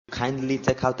kindly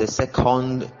take out a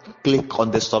second, click on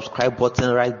the subscribe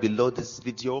button right below this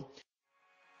video.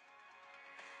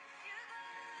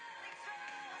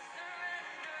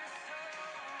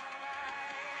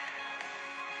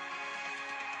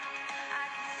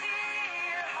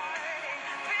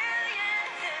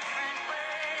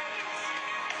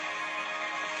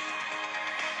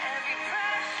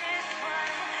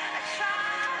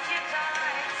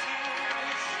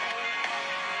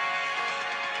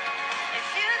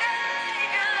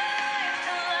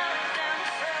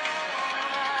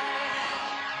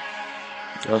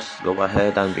 Just go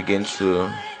ahead and begin to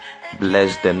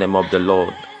bless the name of the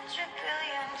Lord.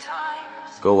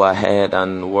 Go ahead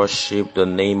and worship the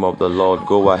name of the Lord.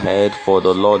 Go ahead, for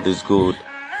the Lord is good.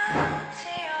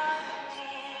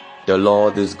 The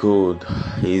Lord is good.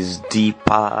 He is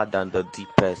deeper than the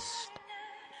deepest.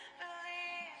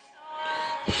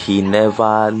 He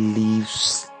never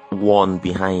leaves one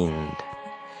behind.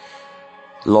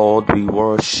 Lord, we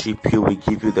worship you. We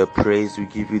give you the praise. We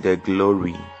give you the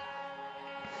glory.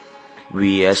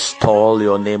 We extol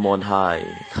your name on high.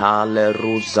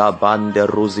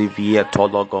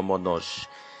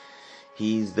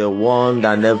 He is the one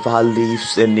that never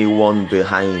leaves anyone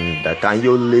behind. Can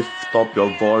you lift up your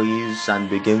voice and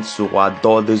begin to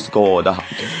adore this God?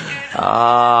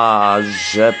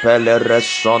 Jepele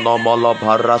resono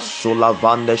molopara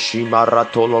sulavande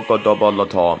shimaratolo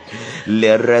godoboloto.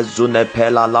 Le rezune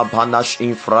pela la panash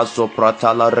infraso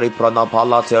pratala riprana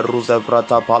palate ruze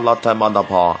vrata palate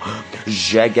manapa.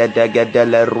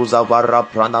 Jegedegedele ruzavara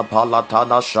prana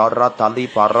palatana sharatali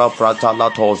para pratala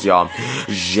tozia.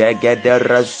 Jegede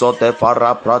resote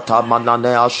para prata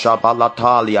manane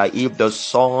ashabalatalia. If the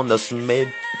sun is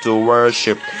made to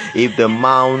worship, if the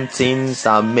mountains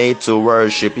are made to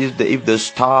worship, if the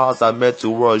stars are made to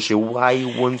worship, why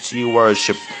won't you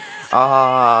worship?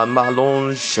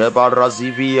 Malon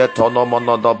Shebarazivia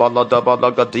Tonomona da Balada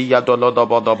Balagadia Donoda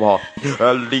Badaba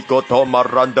Likoto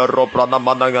Maranda Roprana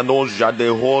Managanoja,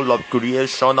 the whole of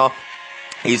creation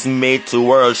is made to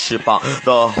worship.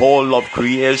 The whole of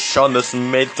creation is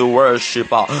made to worship.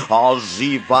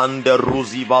 Azivande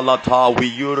Ruzivalata, will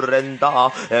you render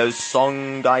a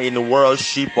song in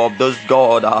worship of this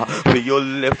God? Will you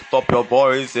lift up your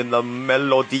voice in the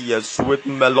melody, a sweet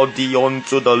melody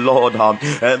unto the Lord?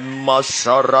 And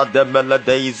Mashara de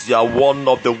Meladesia, one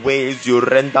of the ways you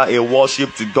render a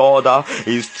worship to God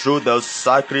is through the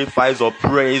sacrifice of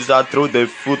praise, through the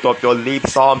fruit of your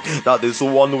lips. That is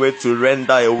one way to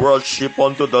render a worship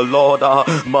unto the Lord.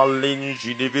 Malin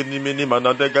Jidivini mini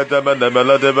manadega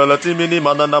demela develati mini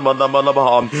manana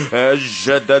manamanabaha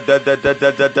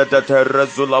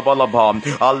Rezula balabam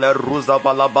Ale Ruza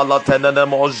balabala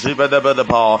tenemo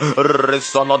jibedebedeba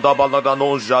Risona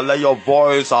dabalagano jale. Your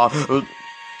voice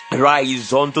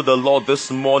rise unto the Lord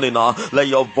this morning. Let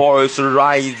your voice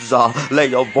rise. Let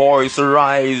your voice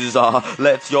rise.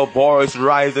 Let your voice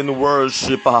rise in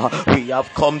worship. We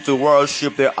have come to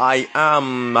worship the I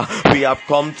am. We have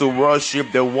come to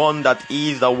worship the one that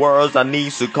is, the world that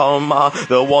needs to come,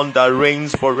 the one that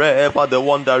reigns forever, the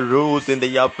one that rules in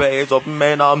the affairs of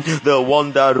men, the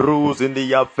one that rules in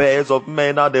the affairs of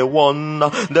men, the one.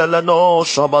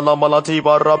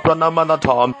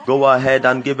 Go ahead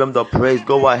and give him the praise.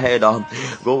 Go ahead.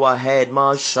 Go ahead,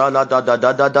 mashallah da da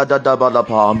da da da da da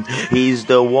balapa. He's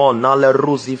the one. Ale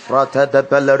ruzi frate de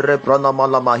pele reprana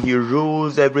malama. He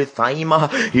rules every time.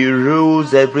 He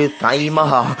rules every time.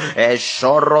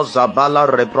 Eshoro zabala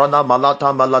reprana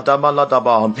malata malata malata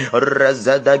ba.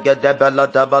 Rezede gede bela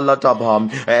da balata ba.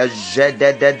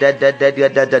 Ejede de de de de de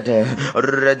de de.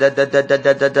 Rede de de de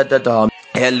de de de de.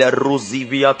 Go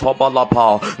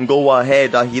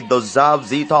ahead, he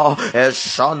deserves it.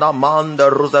 Eshana manda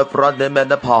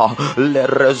ruzefranemenepa. Le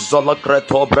rezola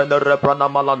creto brenere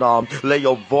pranamalana. Let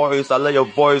your voice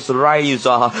rise.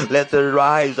 Let it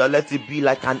rise. Let it be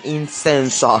like an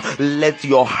incense. Let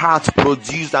your heart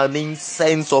produce an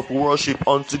incense of worship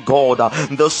unto God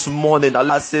this morning.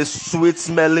 Allah says, sweet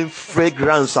smelling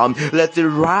fragrance. Let it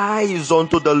rise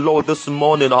unto the Lord this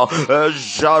morning.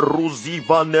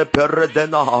 Jaruzivane perede.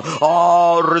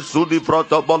 God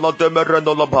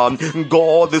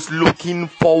is looking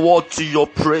forward to your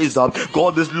praise.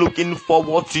 God is looking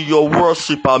forward to your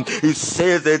worship. He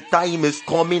says the time is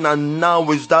coming, and now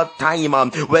is that time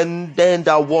when then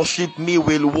that worship me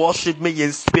will worship me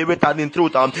in spirit and in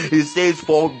truth. He says,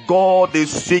 for God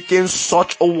is seeking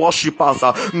such worshippers.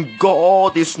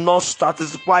 God is not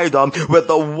satisfied with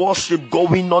the worship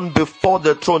going on before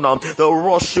the throne, the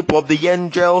worship of the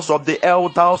angels, of the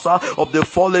elders, of of the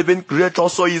four living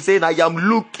creatures. So he's saying, I am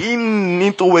looking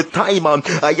into a time,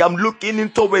 I am looking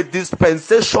into a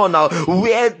dispensation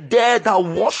where they that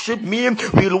worship me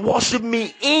will worship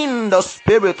me in the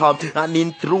spirit and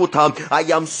in truth. I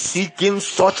am seeking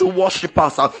such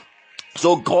worshipers.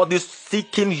 So God is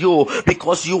seeking you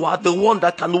because you are the one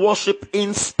that can worship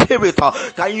in spirit.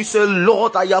 Can you say,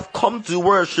 Lord, I have come to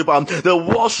worship the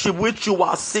worship which you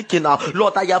are seeking.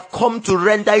 Lord, I have come to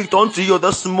render it unto you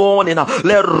this morning.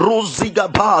 Le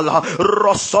Ruzigabala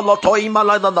Rosolotoi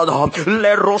Malanana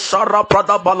Le Roshara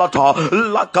Prada Balata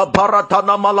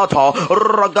Lakabaratana Malata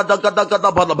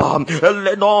Ragadagada Balaba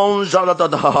Lenon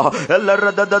Jaladada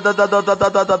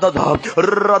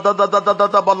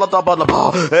Radadada Balata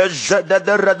Balaba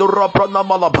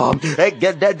Namalaba,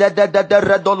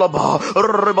 Redolaba,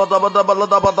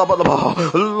 Ribadabadabadabadaba,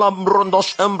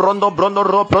 Lambrondos, Embrondo, Brondo,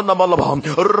 Ropronamalaba,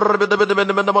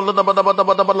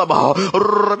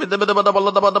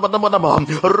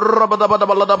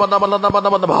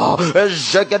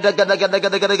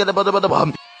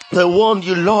 the one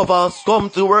you love has come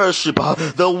to worship.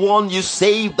 The one you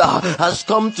saved has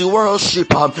come to worship.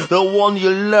 The one you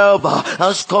love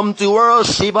has come to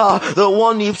worship. The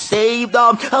one you've saved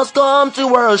has come to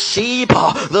worship.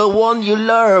 The one you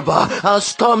love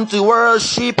has come to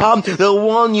worship. The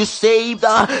one you saved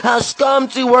has come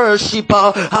to worship.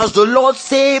 Has the Lord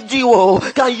saved you?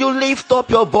 Can you lift up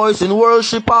your voice in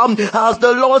worship? Has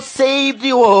the Lord saved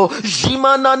you?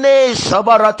 Jimanane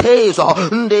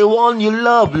Shabarateza, the one you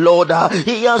love, Lord,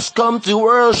 he has come to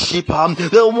worship.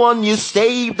 The one you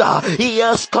saved, he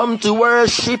has come to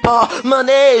worship.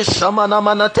 Mane Shamana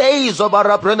Manate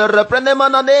Zobara Prene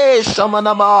Manane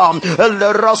Shamanama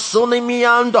Le Rasuni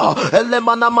Mianda Le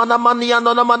Manamana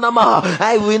Maniana Manama.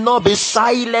 I will not be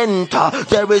silent.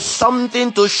 There is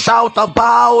something to shout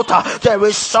about. There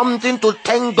is something to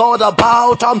thank God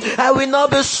about. I will not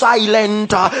be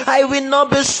silent. I will not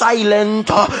be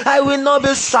silent. I will not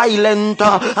be silent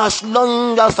as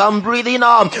long as I'm breathing.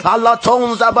 Allah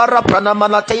tones Abarapana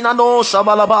Manatina no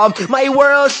Shabalaba. My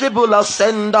worship will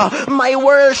ascend. My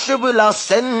worship will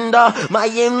ascend. My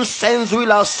incense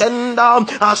will ascend.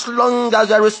 As long as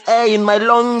there is air in my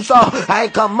lungs, I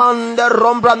command the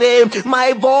Rombrane.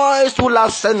 My voice will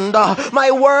ascend. My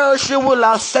worship will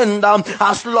ascend.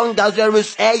 As long as there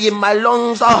is air in my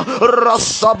lungs.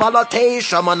 Rasabalate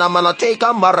Shamana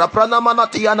Manateka Maraprana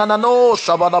Manatiana no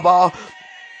Shabalaba.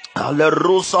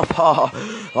 Alerusapa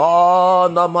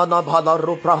namana bala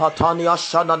ruprahatania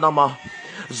shananama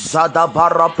Zada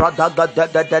barra pradaga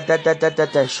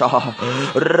de sha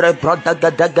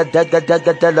repradaga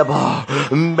de deleba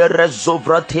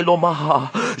merezovra telomaha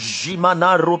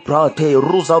jimana ruprate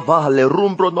ruzavale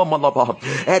rumbro no malaba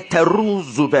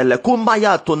eteruzuvele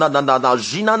kumbayato nanana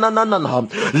jinanana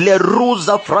le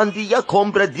ruza frandia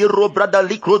combre di robrada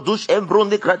likrodush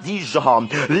embronde kradija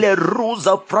le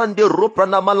ruza frandi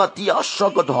ruprana malatia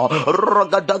shagada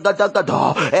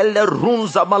ragadaga ele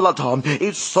runza malata.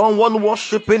 Is someone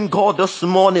worship in God this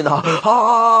morning?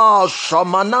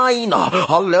 Shamanaina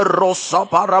Alerosa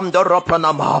Paramda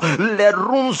Rapanama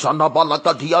Lerunzana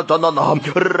Balakadia Danana.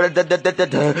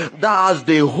 That's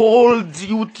the whole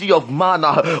duty of man.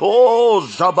 Oh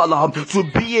Zabala, to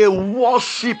be a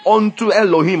worship unto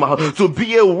Elohim, to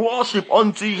be a worship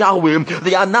unto Yahweh.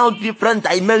 There are now different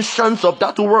dimensions of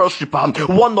that worship.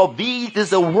 One of these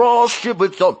is a worship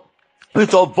with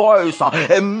a voice,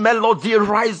 a melody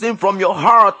rising from your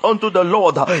heart unto the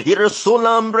Lord.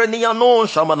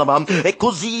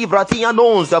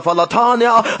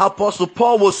 Apostle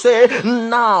Paul will say,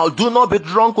 now do not be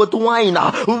drunk with wine,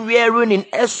 wherein in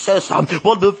excess,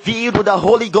 but be filled with the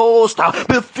Holy Ghost.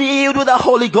 Be filled with the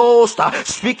Holy Ghost,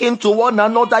 speaking to one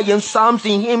another in psalms,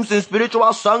 in hymns, in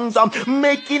spiritual songs,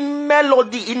 making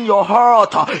melody in your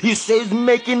heart. He says,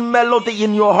 making melody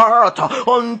in your heart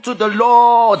unto the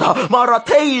Lord. It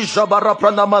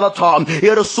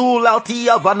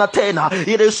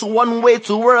is one way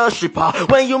to worship.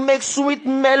 When you make sweet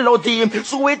melody, and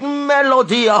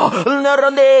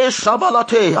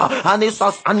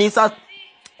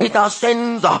it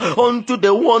ascends unto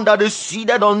the one that is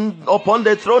seated upon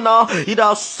the throne. It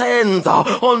ascends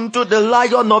unto the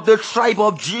Lion of the tribe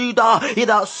of Judah. It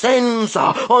ascends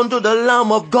unto the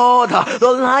Lamb of God,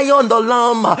 the Lion, the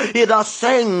Lamb. It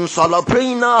ascends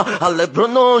Alabrina,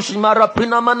 Alebrono,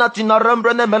 Shimarapina Manatina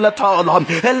Rembrene Melatala,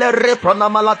 Elereprana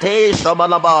Malate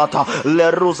Shamalabata,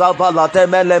 Leruza Valate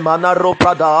Melemana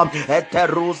Roprada,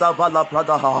 Eteruza Vala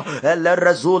Prada,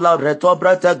 Elerezula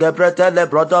Retobrete Gebretele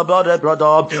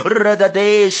Brother.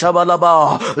 Redade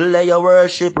shabalaba. Let your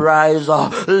worship rise.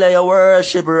 Let your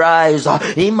worship rise.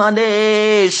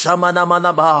 Imane shamana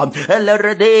manaba.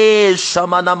 Elerede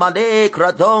shamana mane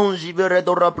kradon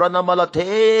jiberedora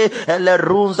pranamalate.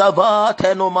 Elerunza va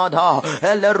tenomada.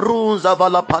 Elerunza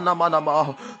vala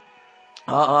panamanama.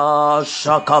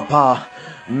 Shakapa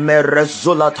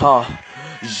merezulata.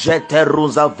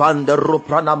 Jeteruza vande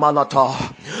ruprana malata.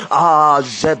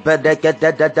 Jebedeke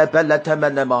de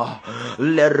beletemenema.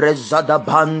 Le rezada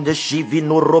bande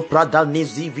shivinu ruprada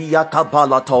nizivia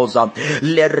kabalatoza.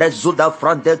 Le rezuda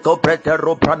frante coprete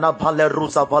ruprana pale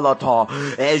rusa valata.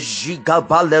 Ejiga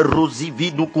bale ruzi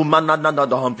vinu kumana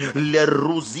nanada. Le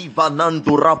ruzi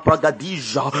vanandu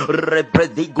rapragadija.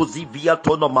 Repredigo zivia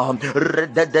tonoma.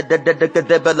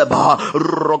 De beleba.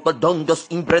 Rokodongas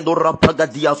imprendo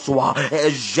rapagadiaswa.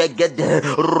 Jegede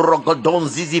rogodon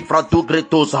zizi fratu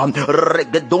gretosa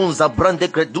regedonza brande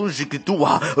credunji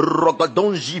kitua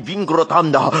rogodon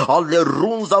jivingrotanda alle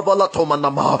runza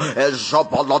valatomanama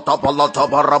jabalata balata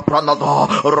barapranada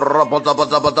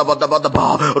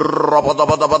rabadabadabadabadaba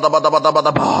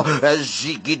rabadabadabadabadaba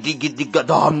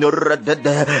jigidigidigadam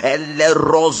redede elle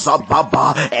rosa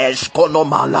baba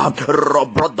eskonomala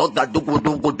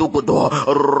robrodogadugudugudugudu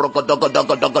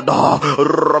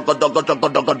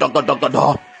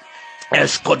rogodogodogodogodogodo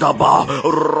Eskodaba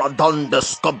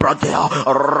Radandes Cabradea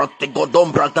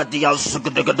Ratigodom Bragadia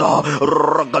Sugdegada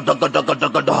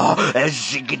Ragadagada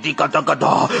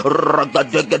Ejigidigadagada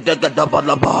Ragadegada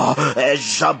Balaba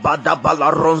Ejabada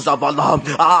Balaronza Vala.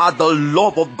 The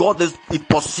love of God it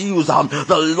pursues.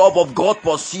 The love of God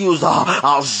pursues.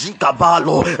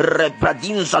 Azikabalo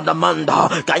Rebradinza Damanda.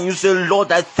 Can you say,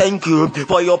 Lord, I thank you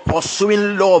for your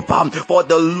pursuing love, for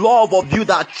the love of you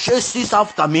that chases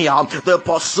after me, the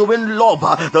pursuing love,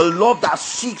 the love that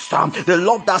seeks, the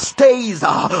love that stays.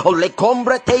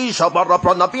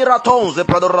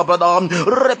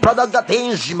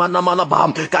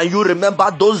 Can you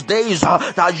remember those days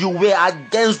that you were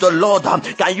against the Lord?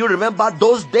 Can you remember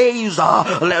those days?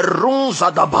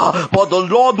 But the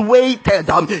Lord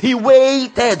waited. He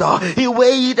waited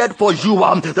for you.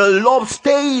 The Lord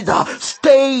stayed.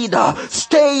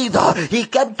 He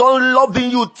kept on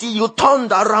loving you till you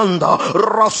turned around.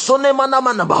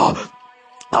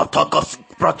 Atakas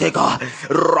Pratega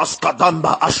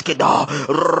Raskadamba Ashkida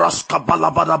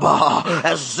Raskabalabadaba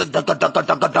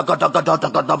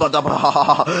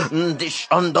Dish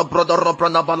under brother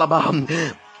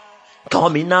Pranabalaba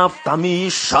coming after me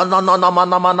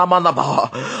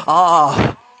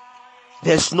Shananamanamanaba.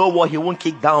 There's no wall he won't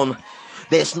kick down.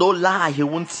 There's no lie he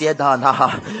won't tear down.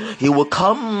 He will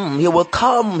come. The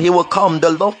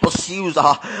Lord pursues.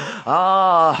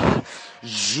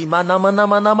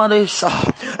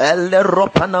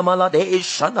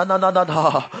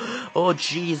 Oh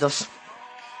Jesus.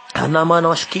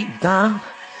 Keep down.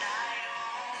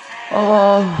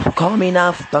 Oh, coming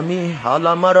after me.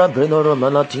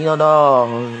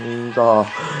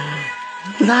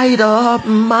 Light up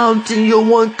mountain you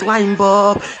won't climb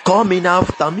up. Coming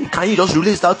after me. Can you just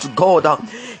release that to God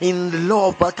in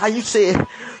love? But can you say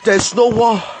there's no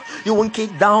wall you won't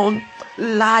kick down?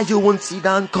 Lie you won't see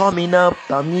down. Coming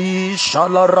after me.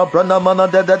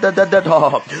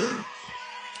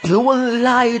 You won't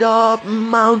light up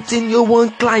mountain you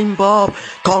won't climb up.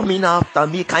 Coming after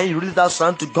me. Can you release that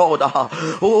sound to God?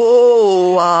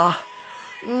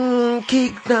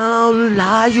 Kick down,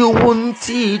 lie you won't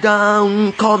see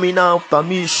down. Coming after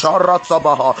me,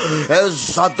 Sharatsabaha,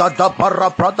 Ezagada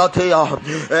Parapradatea,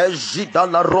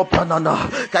 Ezidala Ropanana.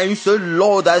 Can you say,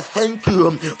 Lord, I thank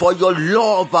you for your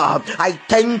love. I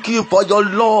thank you for your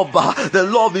love. The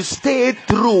love is stayed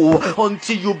through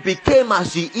until you became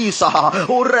as he is.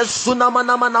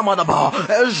 Oresunamanamanaba,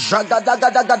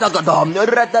 Ezagadagadagada,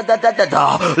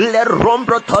 Redadadada,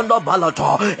 Lerombrotondo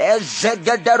Balata,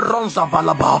 Ezegederonza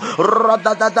Balata. The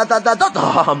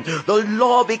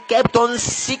Lord, he kept on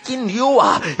seeking you.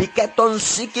 He kept on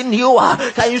seeking you.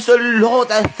 Can you say,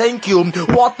 Lord, I thank you?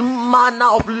 What manner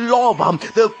of love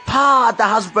the Father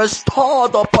has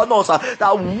bestowed upon us,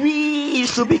 that we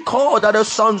should be called the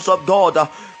sons of God.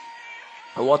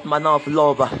 What manner of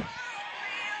love?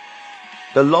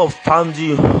 The Lord found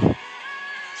you.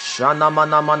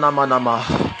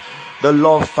 The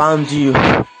Lord found you.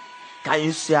 Can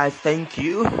you say, I thank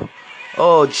you?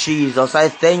 Oh Jesus, I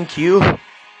thank you.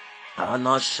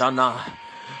 Anashanama,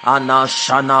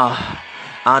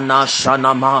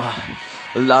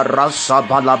 La Rasa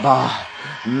Balaba,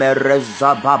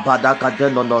 Mereza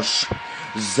Babadakadenonos,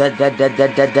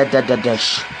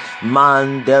 Zedededededededesh,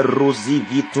 Man de Ruzi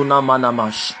Vituna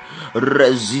Manamash,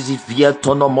 Rezizi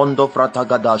Vietono Mondo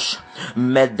Fratagadash,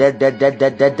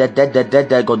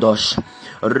 Mededededededededegodosh.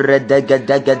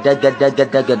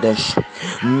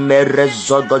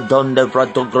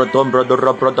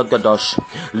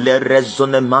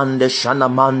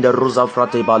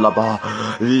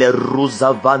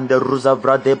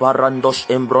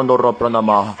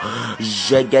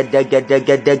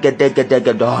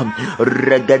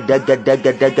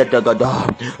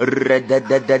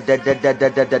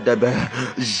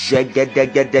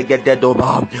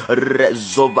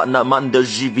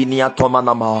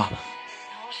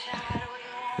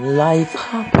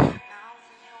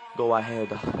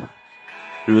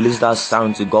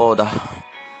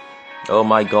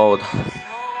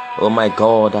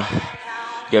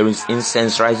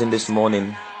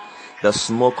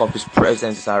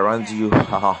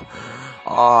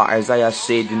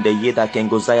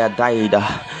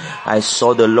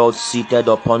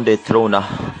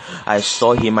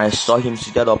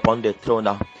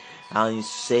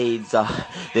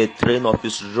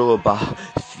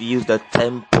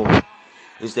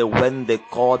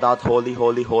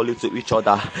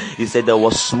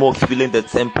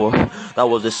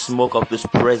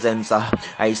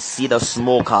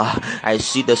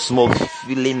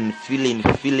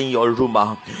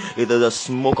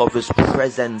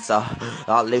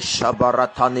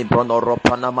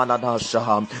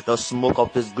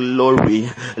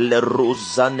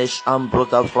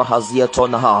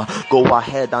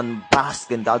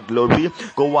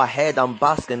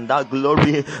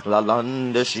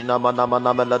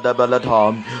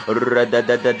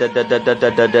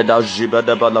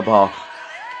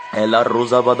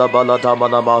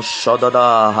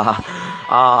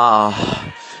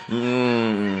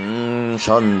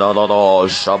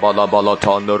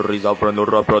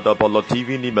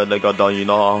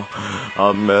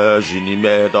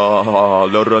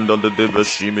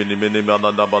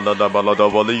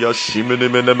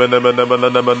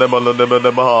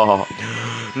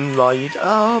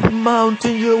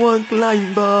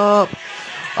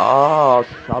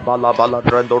 Shabala bala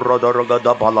drendo roda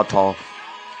roda balata.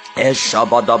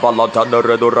 Eshabada balata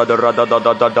redo rada rada da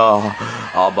da da da.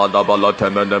 Abada balata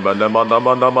mene mene mana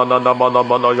mana mana mana mana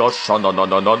mana yashana na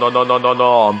na na na na na na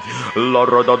na. La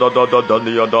rada da da da da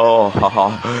niya da. Ha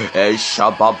ha.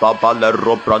 Eshababa bale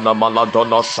roprana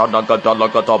maladona shana gada la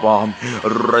gada ba.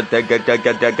 Rede gede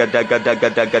gede gede gede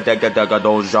gede gede gede gede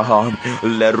doja.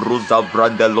 Le ruza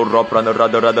vrande lo roprana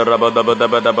rada rada rada da da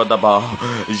da da da ba.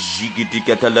 Jigiti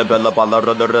gete le bela bala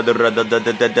rada rada rada da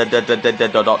da da da da da da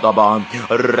da da ba.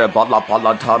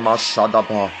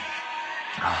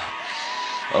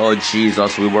 Oh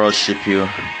Jesus, we worship you.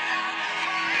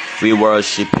 We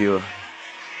worship you.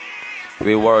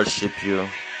 We worship you.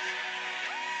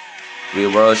 We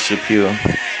worship you.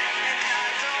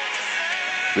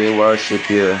 We worship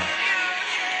you.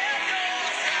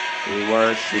 We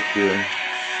worship you.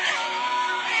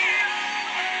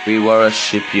 We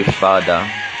worship you, Father.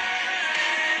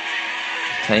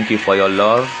 Thank you for your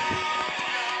love.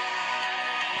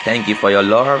 Thank you for your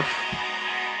love.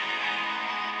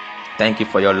 Thank you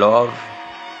for your love.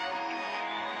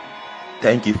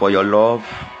 Thank you for your love.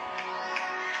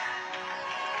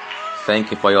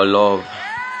 Thank you for your love.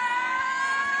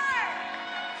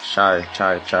 Chai.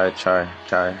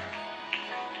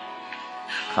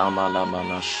 Kamala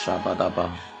mana shabadaba.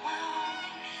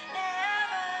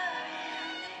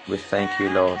 We thank you,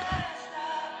 Lord.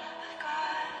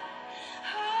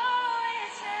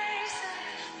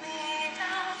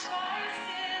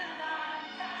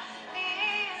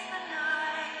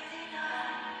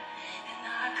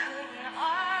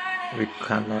 We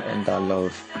cannot end our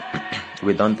love.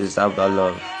 We don't deserve that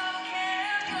love.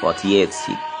 But yet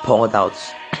He poured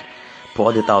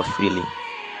it out freely.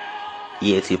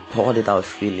 Yet He poured it out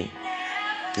freely.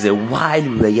 He said, while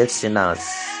we were yet sinners,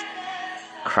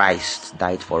 Christ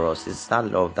died for us. It's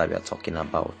that love that we are talking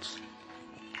about.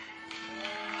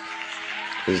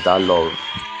 It's that love.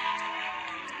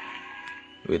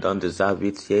 We don't deserve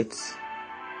it yet.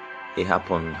 It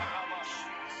happened.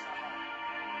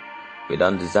 We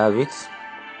don't deserve it,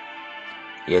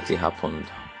 yet it happened.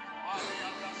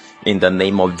 In the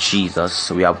name of Jesus,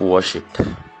 we have worshipped.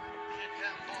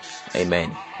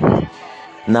 Amen.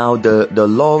 Now, the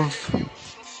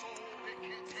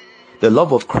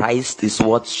love of Christ is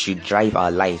what should drive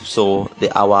our life. So,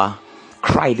 our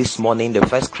cry this morning, the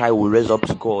first cry we raise up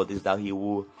to God is that He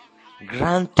will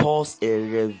grant us a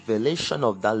revelation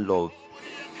of that love.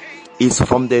 It's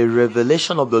from the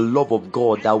revelation of the love of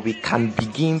God that we can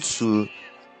begin to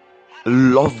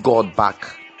love God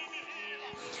back.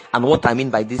 And what I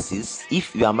mean by this is,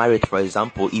 if you are married, for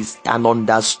example, is an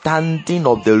understanding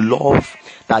of the love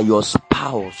that your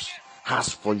spouse has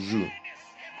for you.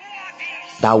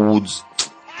 It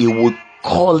would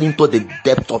call into the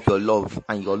depth of your love,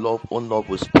 and your own love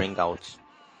will spring out.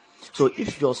 So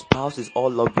if your spouse is all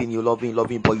loving you,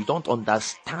 but you don't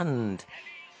understand,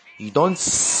 you don't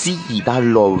see that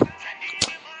love,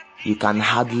 you can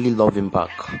hardly love him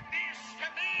back.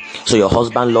 So your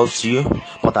husband loves you,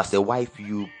 but as a wife,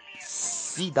 you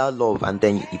see that love, and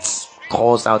then it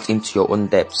calls out into your own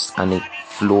depths, and it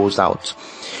flows out.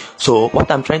 So what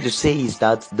I'm trying to say is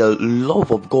that the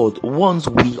love of God, once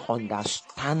we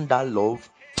understand that love,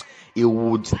 it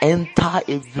would enter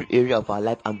every area of our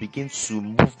life and begin to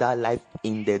move that life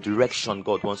in the direction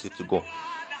God wants it to go.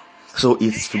 So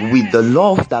it's with the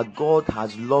love that God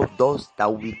has loved us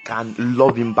that we can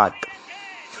love him back.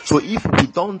 So if we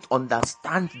don't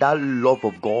understand that love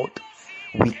of God,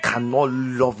 we cannot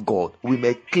love God. We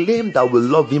may claim that we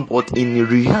love him, but in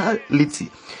reality,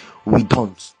 we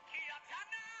don't.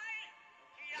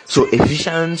 So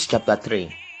Ephesians chapter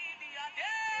 3,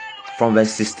 from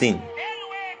verse 16,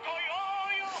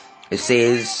 it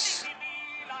says,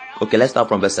 okay, let's start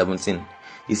from verse 17.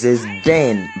 It says,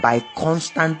 then by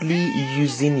constantly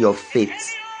using your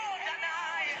faith,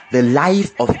 the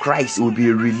life of Christ will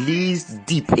be released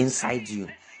deep inside you,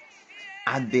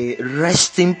 and the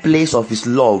resting place of his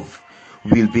love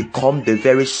will become the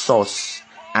very source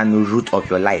and root of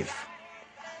your life.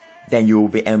 Then you will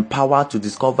be empowered to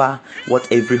discover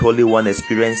what every Holy One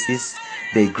experiences,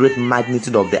 the great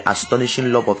magnitude of the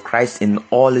astonishing love of Christ in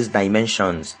all its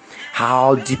dimensions.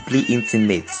 How deeply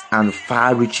intimate and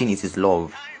far-reaching is his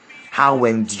love. How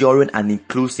enduring and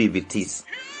inclusive it is.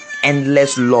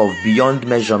 Endless love beyond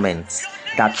measurements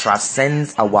that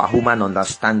transcends our human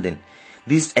understanding.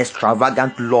 This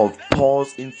extravagant love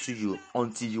pours into you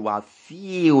until you are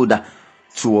filled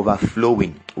to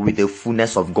overflowing with the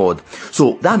fullness of God.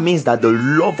 So that means that the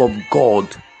love of God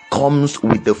comes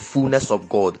with the fullness of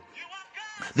God.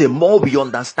 The more we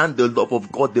understand the love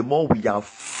of God, the more we are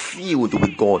filled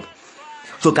with God.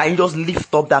 So can you just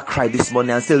lift up that cry this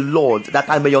morning and say, Lord, that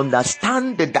I may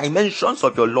understand the dimensions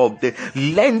of your love, the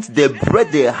length, the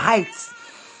breadth, the height,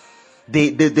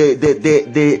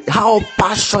 how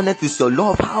passionate is your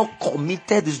love, how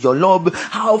committed is your love,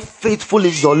 how faithful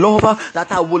is your love,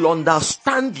 that I will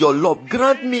understand your love.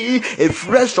 Grant me a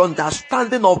fresh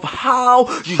understanding of how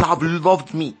you have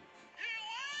loved me.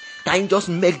 Can you just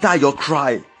make that your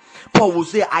cry? Paul will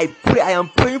say, I am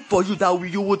praying for you that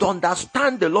you would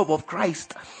understand the love of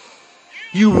Christ.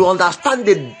 You will understand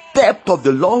the depth of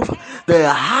the love, the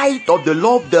height of the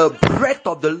love, the breadth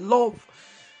of the love,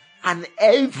 and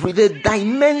the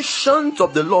dimensions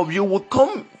of the love. You will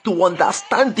come to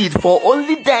understand it, for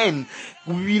only then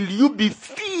will you be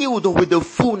filled with the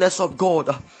fullness of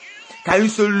God. Can you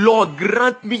say, Lord,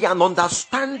 grant me an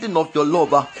understanding of your love?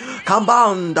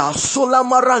 Kabanda,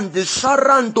 Solamarande,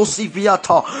 Sharanto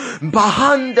Siviata,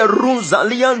 Bahande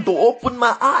Ruzalianto, open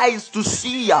my eyes to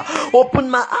see,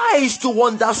 open my eyes to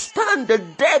understand the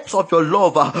depths of your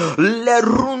love. Le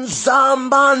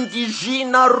Runzambandi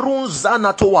Gina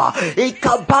Runzanatoa,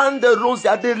 Ekabande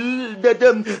Rosa, the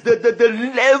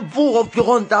level of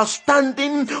your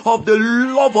understanding of the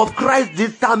love of Christ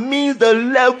determines the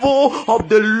level of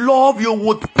the love you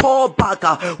would pour back.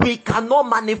 We cannot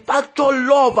manufacture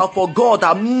love for God.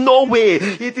 No way.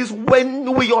 It is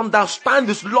when we understand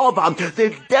this love,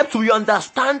 the depth we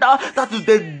understand, that is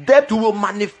the depth we will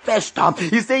manifest.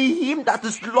 He says, him that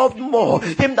is loved more,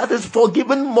 him that is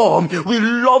forgiven more, will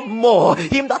love more.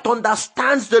 Him that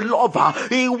understands the love,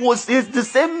 is the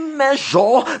same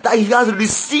measure that he has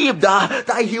received,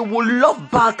 that he will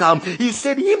love back. He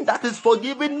said, him that is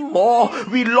forgiven more,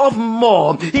 will love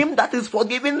more. Him that is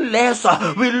forgiven less,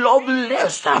 we love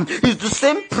less. It's the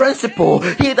same principle.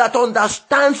 He that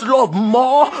understands love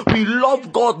more, we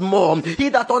love God more. He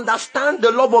that understands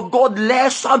the love of God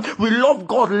less, we love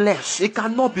God less. It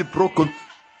cannot be broken.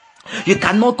 You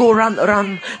cannot go round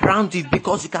it,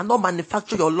 because you cannot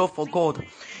manufacture your love for God.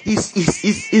 It's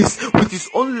with his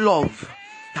own love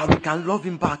that we can love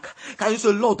him back. Can you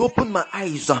say, Lord, open my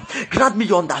eyes, grant me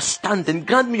your understanding,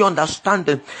 grant me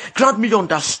understanding, grant me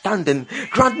understanding,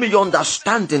 grant me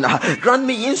understanding, grant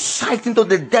me insight into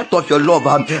the depth of your love.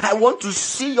 I want to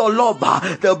see your love,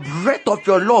 the breadth of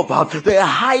your love, the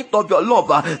height of your love,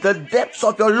 the depths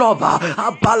of your love.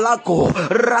 Abalako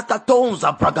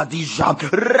rakatonza pragadija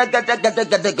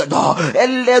regadegedegedegeda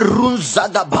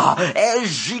elerunzagaba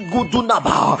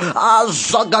ejigudunaba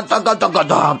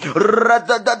azagagadagada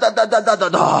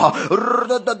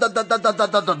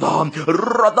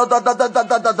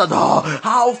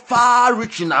How far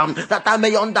reaching that I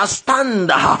may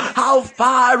understand how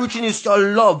far reaching is your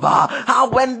love, how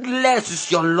endless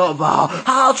is your love,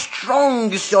 how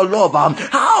strong is your love,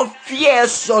 how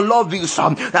fierce your love is,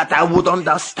 that I would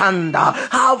understand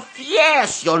how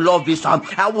fierce your love is,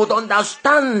 I would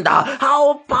understand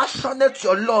how passionate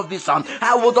your love is,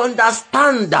 I would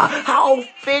understand how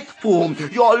faithful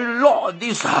your Lord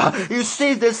is. He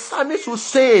says, the psalmist will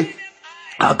say,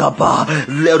 Agaba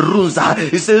Lerunza.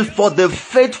 He says, for the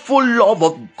faithful love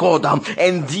of God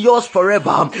endures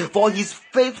forever. For his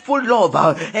faithful love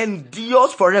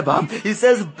endures forever. He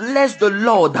says, bless the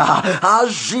Lord,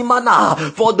 Ajimana,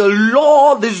 for the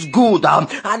Lord is good,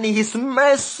 and his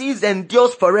mercies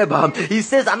endures forever. He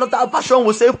says, another version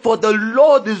will say, for the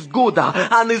Lord is good,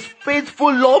 and his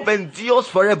faithful love endures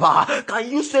forever. Can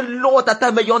you say, Lord, that I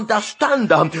may understand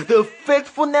the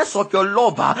faithfulness of your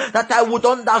love, that I would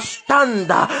understand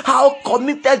how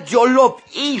committed your love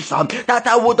is, that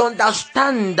I would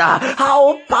understand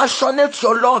how passionate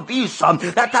your love is,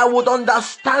 that I would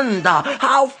understand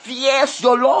how fierce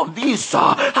your love is,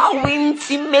 how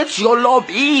intimate your love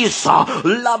is.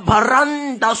 La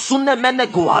baranda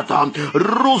sunemeneguata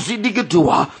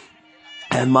ruzidigidua.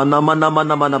 The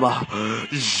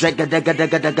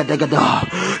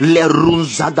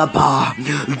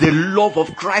love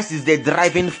of Christ is the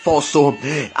driving force. So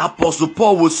Apostle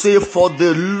Paul will say, for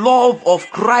the love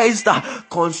of Christ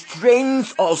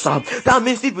constrains us. That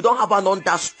means if you don't have an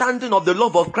understanding of the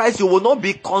love of Christ, you will not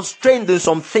be constrained in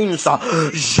some things. The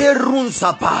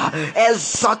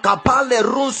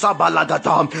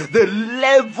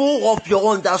level of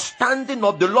your understanding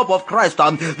of the love of Christ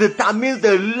determines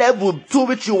the level to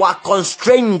which you are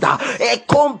constrained. It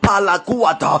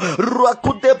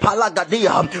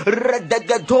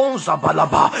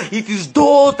is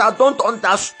those that don't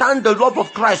understand the love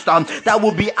of Christ that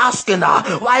will be asking,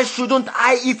 why shouldn't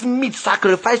I eat meat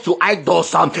sacrificed to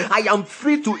idols? I am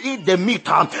free to eat the meat.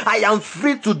 I am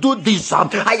free to do this.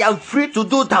 I am free to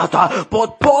do that.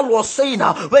 But Paul was saying,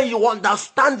 when you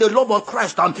understand the love of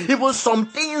Christ, even some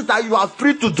things that you are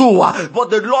free to do,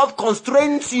 but the Lord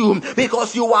constrains you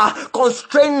because you are constrained.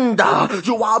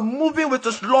 You are moving with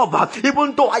His love.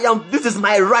 Even though this is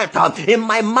my right. In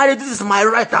my marriage, this is my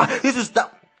right.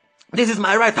 This is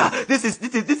my right. This is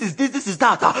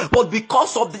that. But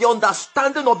because of the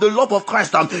understanding of the love of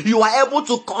Christ, you are able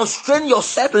to constrain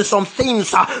yourself in some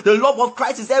things. The love of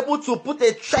Christ is able to put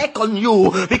a check on you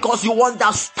because you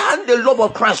understand the love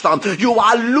of Christ. You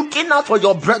are looking out for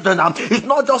your brethren. It's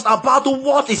not just about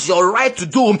what is your right to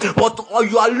do, but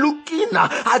you are looking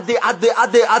at the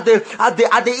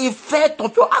effect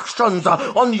of your actions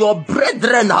on your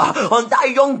brethren, on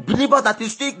that young believer that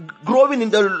is still growing in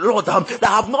the Lord, that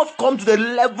have not come to the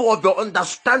level of your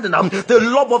understanding. The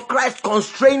love of Christ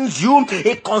constrains you.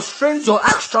 It constrains your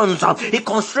actions. It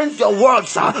constrains your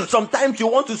words. Sometimes you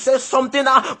want to say something,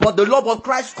 but the love of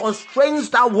Christ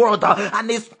constrains that word, and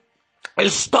it's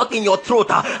stuck in your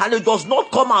throat, and it does not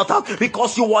come out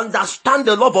because you understand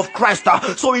the love of Christ.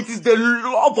 So it is the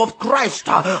love of Christ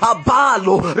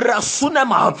abalo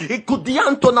rasunema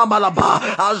ikudianto na malaba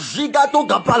ajigato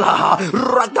gapala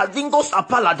ragadingos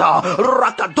apalada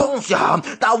rakadonsia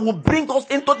that will bring us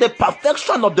into the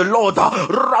perfection of the Lord.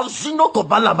 Razino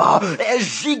kobalaba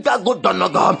ejiga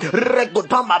godanaga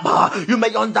regotamaba. You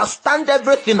may understand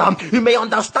everything. You may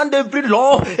understand every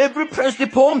law, every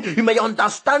principle. You may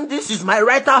understand this is my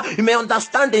right. You may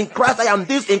understand in Christ I am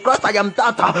this, in Christ I am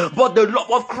that. But the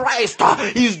love of Christ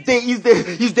is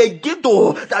the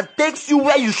ghetto that takes you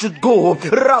where you should go. The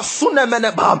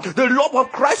love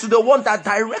of Christ is the one that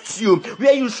directs you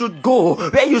where you should go,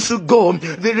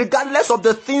 regardless of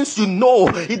the things you know.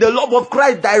 The love of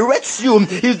Christ directs you.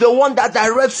 Is the one that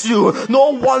directs you. No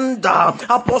wonder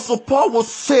Apostle Paul will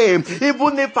say,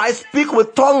 even if I speak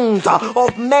with tongues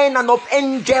of men and of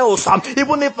angels,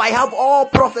 even if I have all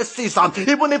prophecies,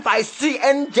 even if I see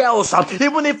angels,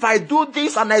 even if I do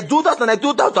this and I do that and I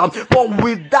do that, but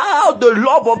without the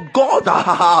love of God,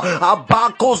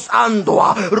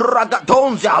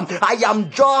 I am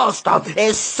just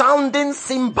a sounding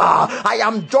cymbal. I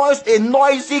am just a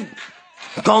noisy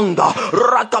Gonga,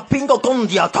 Rakapingo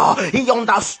Kondiata. He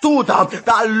understood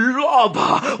that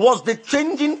love was the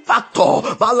changing factor.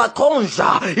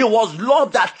 Balakonja, it was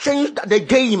love that changed the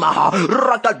game.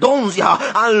 Rakadonzia,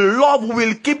 and love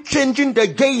will keep changing the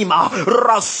game.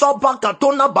 Rasaba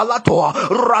Katona Balato,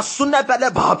 Rasune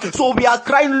Beleba. So we are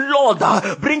crying, Lord,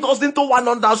 bring us into one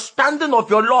understanding of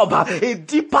your love, a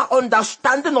deeper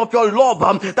understanding of your love,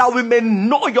 that we may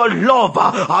know your love.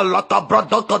 Alaka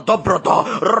Bradaka Dobrada,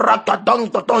 Rakadon.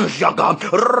 Rantotonjaga,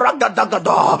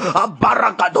 Ragadagada,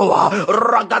 Barakadoa,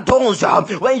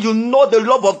 Ragadonja. When you know the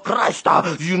love of Christ,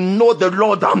 you know the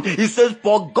Lord. He says,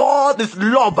 for God is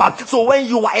love. So when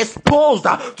you are exposed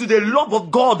to the love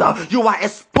of God, you are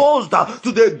exposed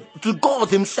to God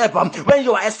himself. When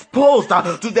you are exposed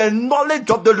to the knowledge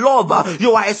of the love,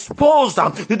 you are exposed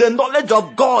to the knowledge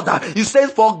of God. He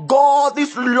says, for God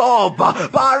is love.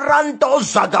 Baranto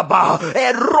Zagaba,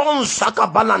 Eron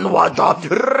Sakabananwaja.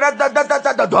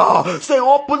 Say,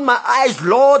 open my eyes,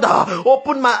 Lord.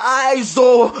 Open my eyes,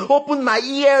 oh. Open my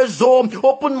ears, oh.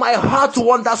 Open my heart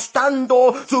to understand,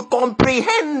 oh. To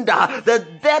comprehend the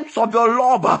depths of your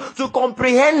love. To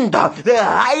comprehend the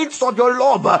heights of your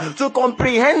love. To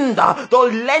comprehend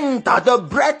the length, the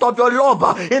breadth of your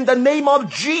love. In the name of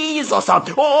Jesus,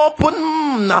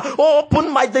 open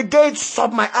the gates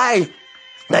of my eye,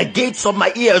 the gates of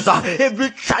my ears, every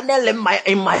channel in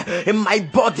my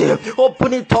body,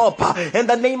 open it up in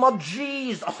the name of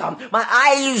Jesus. My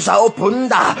eyes are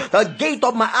opened, the gate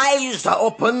of my eyes are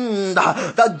opened,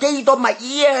 the gate of my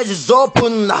ears is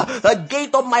open, the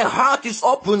gate of my heart is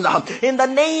open in the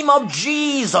name of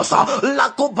Jesus.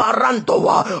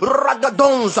 Lakubaranto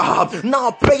Ragadonza.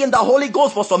 Now pray in the Holy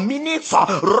Ghost for some minutes.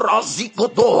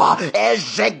 Razikodoa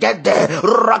Ejegede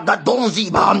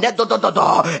Ragadonziba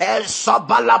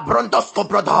Esabala.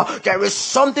 There is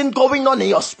something going on in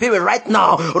your spirit right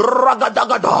now.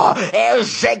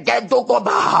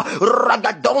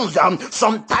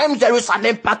 Sometimes there is an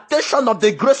impartation of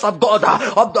the grace of God,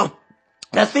 of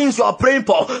the things you are praying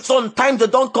for. Sometimes they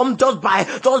don't come just by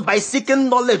seeking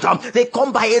knowledge. They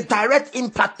come by a direct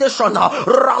impartation.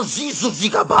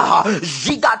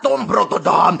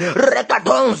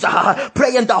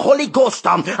 Pray in the Holy Ghost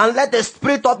and let the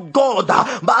Spirit of God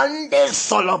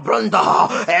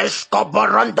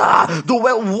do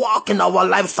a walk in our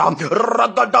lives.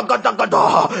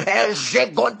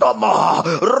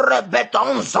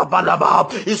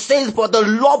 It says, for the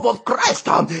love of Christ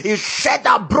is shed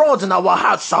abroad in our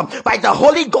hearts by the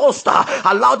Holy Ghost.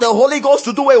 Allow the Holy Ghost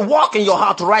to do a work in your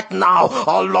heart right now.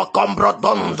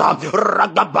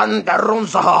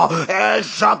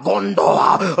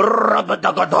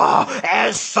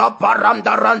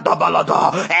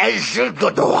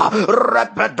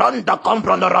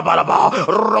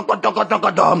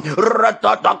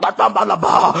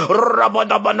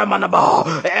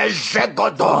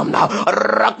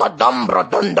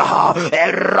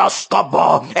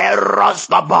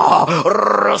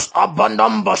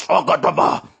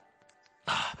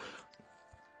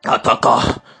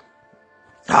 Ataka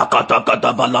Akataka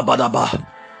balabadaba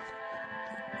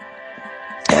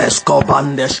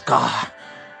Escobandeska.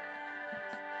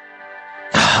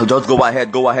 Just go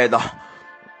ahead.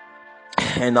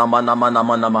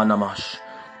 Enamanamanamanamanamash.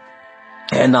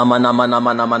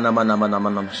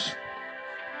 Enamanamanamanamanamash.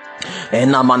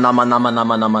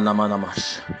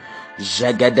 Enamanamanamanamanamash.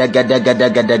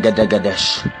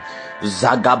 Jegedegedegedegedegedegdesh.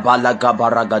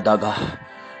 Zagabalagabaragadaga.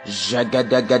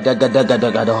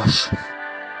 Jegedegedegedegedegdosh.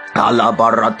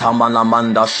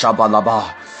 Alabaratamanamanda shabalaba.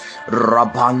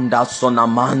 Rabanda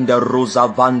sonamande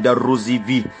ruzavande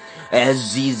ruzivi.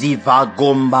 Eziziva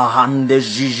gomba hande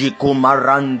jiji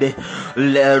kumarande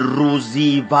le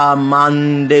ruziva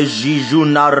mande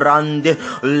jijunarande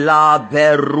la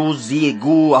beruzi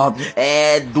gua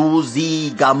eduzi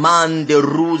gamande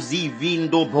ruzi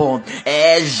vindo bon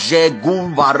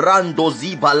guvarando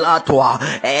zibalatwa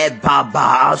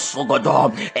baba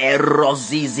sogodo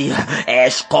rozizi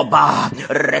escoba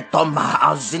retoma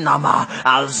azinama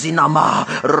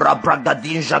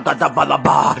rabragadinja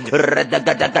gadabalaba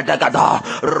redegada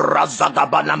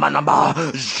Razagabanamanaba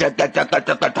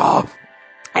Jegatakata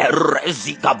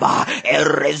Erezigaba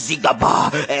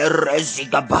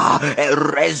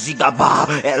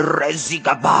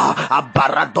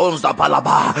Abaradonza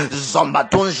balaba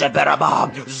Zombatunje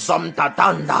beraba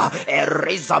Zomtatanda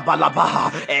Erizabalaba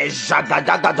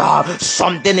Jagadagada.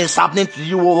 Something is happening to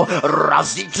you.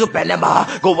 Razitu Benema.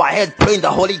 Go ahead, pray in the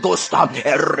Holy Ghost.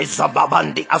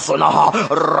 Erizababandi Asonaha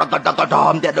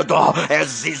Ragadagada Dedo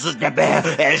Ezizudebe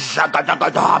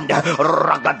Jagadagada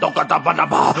Ragadogada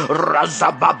Banaba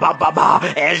Razab Baba,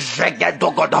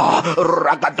 Ejegedogoda,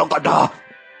 Ragadogoda.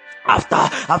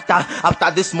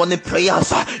 After this morning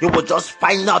prayers, you will just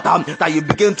find out that you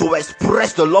begin to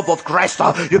express the love of Christ.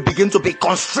 You begin to be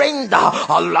constrained.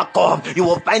 You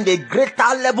will find a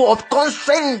greater level of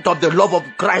constraint of the love of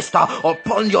Christ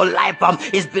upon your life.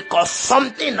 It's because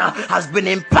something has been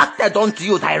impacted onto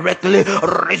you directly.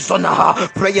 Reason,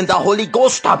 pray in the Holy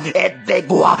Ghost.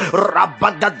 Edegua,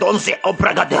 Rabagadonze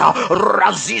Obragadea,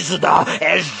 Razizuda,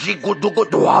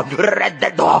 Ejigudugudua,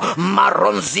 Rededo,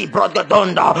 Maronzi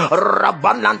Brogadonda.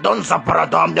 Rabalandonza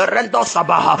Paradom, Rendo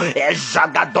Sabaha,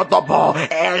 Ejagadodobo,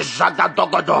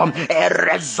 Ejagadogodo,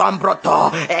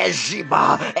 Erezambroto,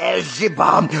 Ziba,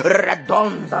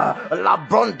 Redonda, La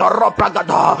Bronda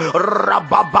Ropagado,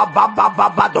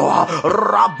 Rabababababado,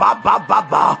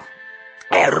 Rabababa.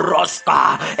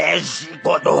 Eroska,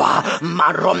 Ezigodoa,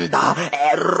 Maronda,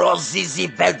 Erosizi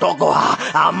Vedogoa,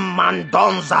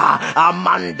 Amandonza,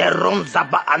 Amanderunza,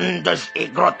 Andes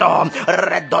Igroto,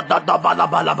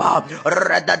 Redododobalabalaba,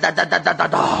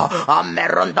 Redadadadadada,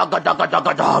 Ameronda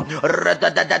Gadagada,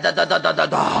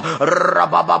 Redadadadadada,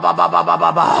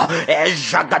 Rababababababa,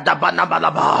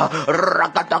 Ejagadabanabalaba,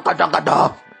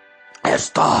 Rakatakadagada.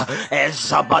 Esta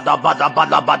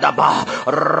Ezabadabadabadabadaba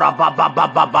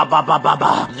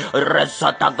Rabababababababa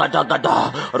Resatagadagada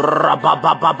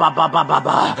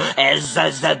Rababababababa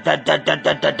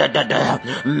Ezezedededededede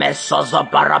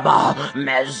Mesozabaraba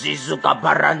Mezizuka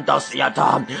Barandos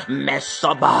Yata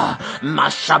Mesoba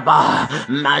Mashaba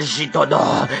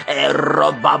Majitodo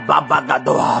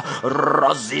Erobababagado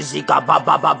Rozizika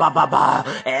Bababababa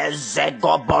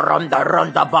Ezegoboronda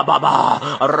Ronda Bababa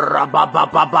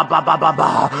Rabababababa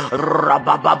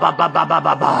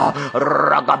Rababababababa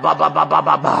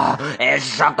Ragabababababa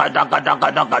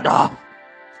Ejagadagadagada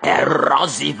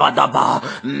Erozivadaba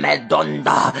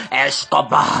Medonda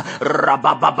Escoba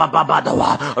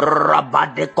Rababababadawa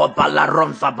Rabadekopala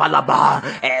Romfabalaba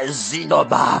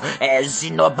Ezinoba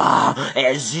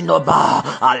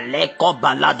Aleko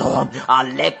Balado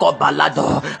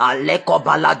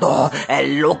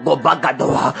Eloko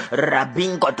Bagado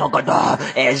Rabingo Togoda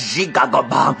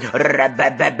Ejigagoba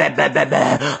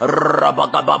Rebebebebebe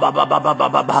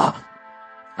Rabagabababababa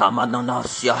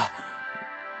Amananasia.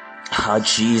 Ah,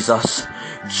 Jesus,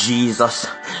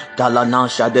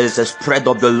 Dalanasha, there is a spread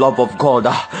of the love of God,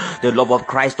 the love of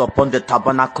Christ upon the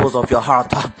tabernacles of your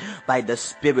heart. By the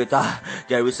Spirit,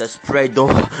 there is a spread of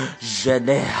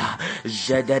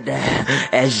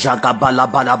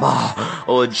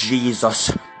Oh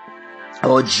Jesus,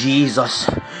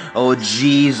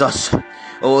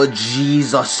 Oh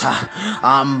Jesus,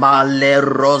 Ambale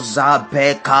Rosa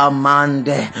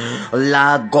Pecamande,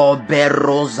 La Gobe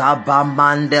Rosa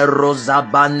Bamande Rosa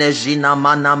Banejina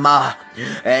Manama,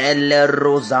 Ele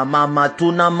Rosa Mama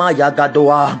Tunama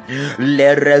Yagadoa,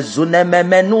 Le Rezune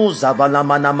Memenuza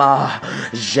Valamanama,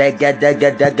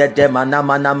 Jegedegedegede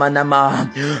Manamanama,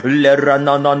 Le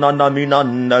Ranana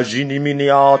Minana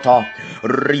Jiniminiata,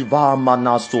 Riva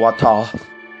Manasuata.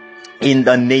 In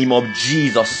the name of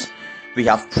Jesus, we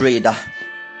have prayed.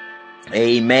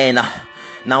 Amen.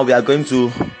 Now we are going to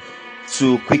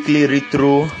quickly read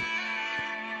through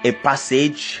a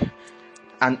passage,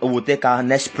 and we will take our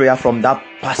next prayer from that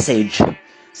passage.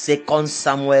 2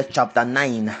 Samuel chapter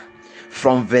 9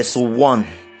 from verse 1.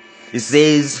 It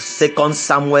says 2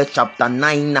 Samuel chapter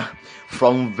 9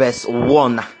 from verse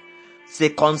 1.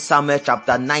 2 Samuel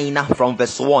chapter 9 from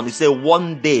verse 1. It says,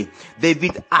 one day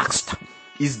David asked,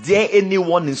 is there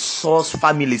anyone in Saul's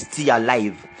family still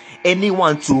alive?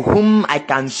 Anyone to whom I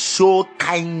can show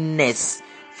kindness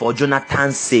for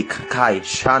Jonathan's sake? Kai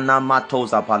Shana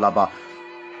Matoza Palaba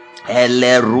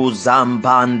Ele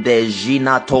Ruzambande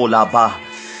Jina Tolaba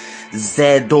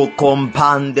Zedo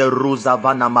Kompande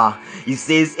Ruzavanama. He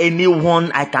says,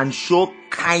 anyone I can show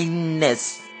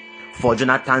kindness for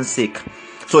Jonathan's sake.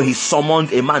 So he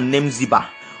summoned a man named Ziba,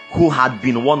 who had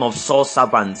been one of Saul's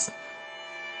servants.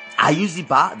 Are you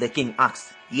Ziba? The king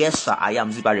asked. Yes, sir, I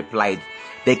am, Ziba replied.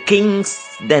 The king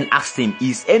then asked him,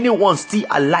 is anyone still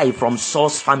alive from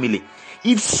Saul's family?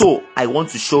 If so, I want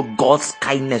to show God's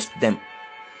kindness to them.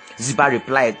 Ziba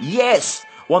replied, yes,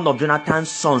 one of Jonathan's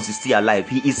sons is still alive.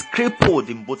 He is crippled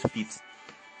in both feet.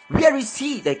 Where is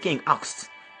he? The king asked.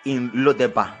 In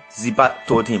Lodeba, Ziba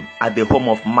told him, at the home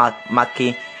of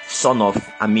Maki, son of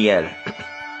Amiel.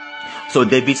 So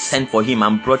David sent for him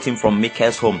and brought him from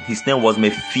Micah's home. His name was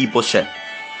Mephiboseth.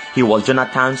 He was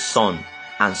Jonathan's son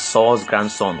and Saul's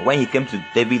grandson. When he came to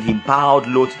David, he bowed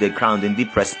low to the ground in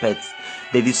deep respect.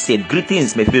 David said,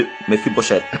 greetings,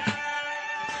 Mephiboseth.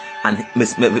 And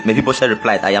Mephiboseth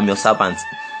replied, I am your servant.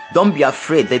 Don't be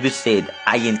afraid, David said.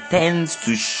 I intend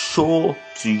to show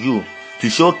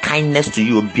kindness to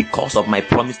you because of my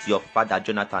promise to your father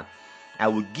Jonathan. I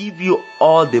will give you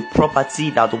all the property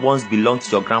that once belonged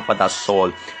to your grandfather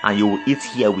Saul, and you will eat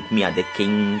here with me at the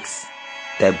king's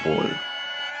table.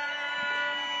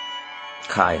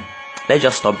 Okay, let's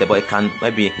just stop there, but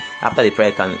maybe after the prayer,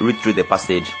 I can read through the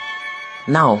passage.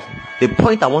 Now, the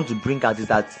point I want to bring out is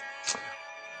that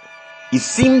it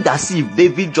seemed as if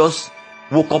David just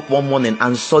woke up one morning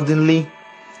and suddenly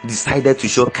decided to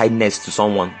show kindness to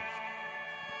someone.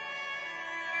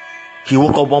 He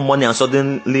woke up one morning and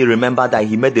suddenly remembered that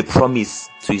he made a promise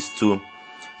to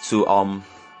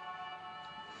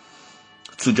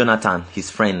Jonathan, his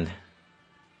friend.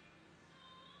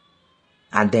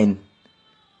 And then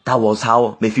that was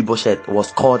how Mephiboseth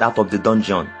was called out of the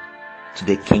dungeon to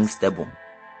the king's table.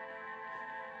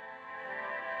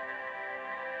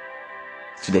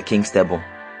 To the king's table.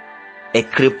 A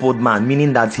crippled man,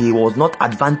 meaning that he was not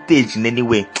advantaged in any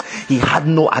way. He had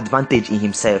no advantage in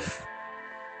himself.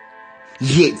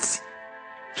 Yet,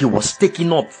 he was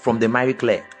taken up from the miry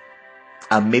clay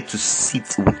and made to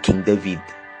sit with King David.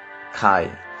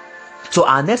 Kai. So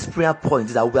our next prayer point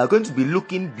is that we are going to be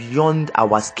looking beyond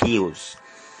our skills.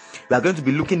 We are going to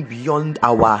be looking beyond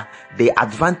the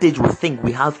advantage we think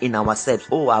we have in ourselves.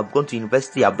 Oh, I've gone to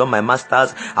university, I've done my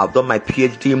master's, I've done my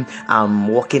PhD, I'm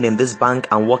working in this bank,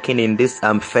 I'm working in this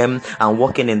firm, I'm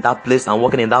working in that place, I'm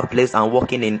working in that place, I'm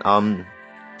working in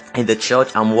the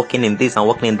church, I'm working in this, I'm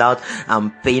working in that,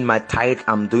 I'm paying my tithe,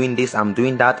 I'm doing this, I'm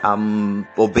doing that, I'm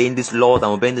obeying these laws,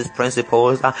 I'm obeying these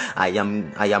principles.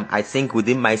 I think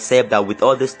within myself that with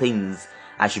all these things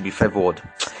I should be favored.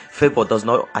 Favor does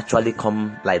not actually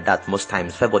come like that most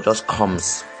times. Favor just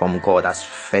comes from God as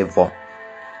favor,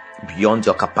 beyond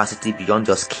your capacity, beyond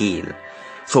your skill.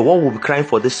 So what we'll be crying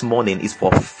for this morning is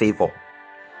for favor.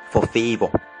 For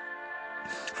favor.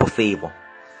 For favor.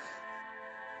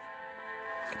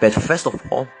 But first of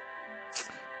all,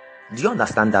 do you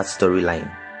understand that storyline?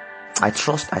 I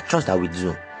trust that we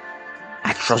do.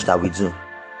 I trust that we do.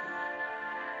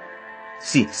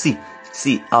 See,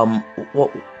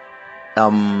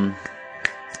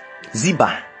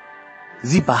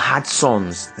 Ziba had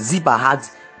sons. Ziba had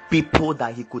people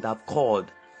that he could have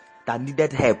called that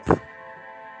needed help.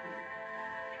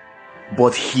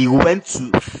 But he went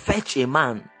to fetch a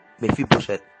man,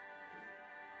 Mephiboseth,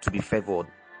 to be favored.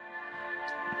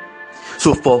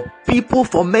 So for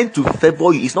men to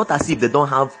favor you, it's not as if they don't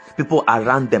have people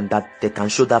around them that they can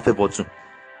show that favor to.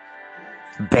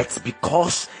 But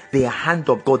because the hand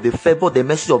of God, the favor, the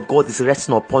mercy of God is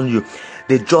resting upon you,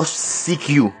 they just seek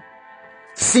you,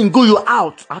 single you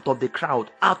out of the crowd,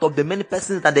 out of the many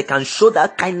persons that they can show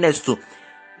that kindness to,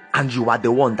 and you are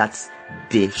the one that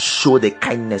they show the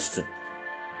kindness to.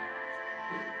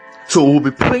 So we'll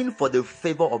be praying for the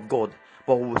favor of God,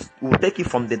 but we'll take it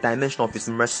from the dimension of His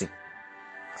mercy.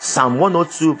 Psalm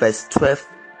 102 verse 12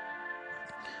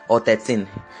 or 13,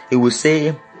 it will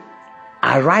say,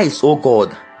 "Arise, O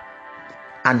God,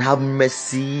 and have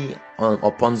mercy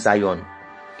upon Zion,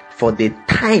 for the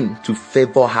time to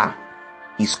favor her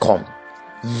is come.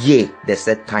 Yea, the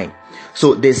set time."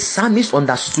 So the psalmist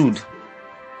understood.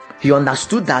 He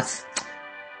understood that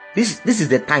this is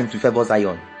the time to favor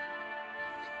Zion.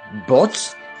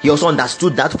 But he also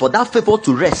understood that for that favor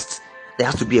to rest, there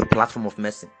has to be a platform of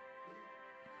mercy.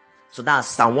 So that's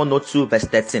Psalm 102 verse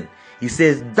 13. He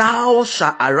says, "Thou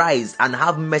shalt arise and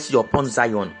have mercy upon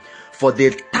Zion, for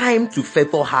the time to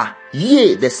favor her,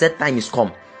 yea, the set time is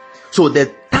come." So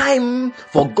the time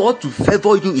for God to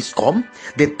favor you is come.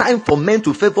 The time for men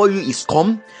to favor you is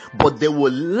come. But they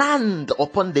will land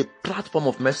upon the platform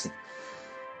of mercy.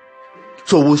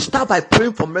 So we'll start by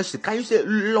praying for mercy. Can you say,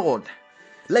 "Lord,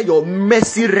 let your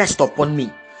mercy rest upon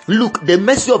me"? Look, the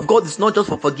mercy of God is not just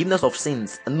for forgiveness of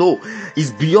sins. No, it's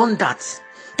beyond that.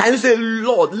 Can you say,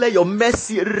 "Lord, let your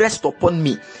mercy rest upon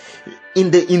me"?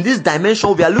 In this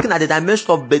dimension, we are looking at the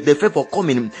dimension of the favor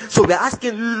coming. So we are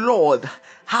asking, "Lord,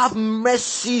 have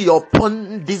mercy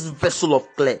upon this vessel of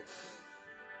clay."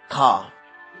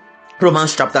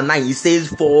 Romans chapter 9, it says,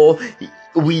 "For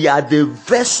we are the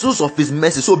vessels of His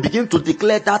mercy." So begin to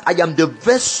declare that I am the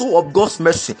vessel of God's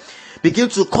mercy. Begin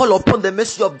to call upon the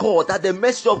mercy of God, that the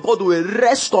mercy of God will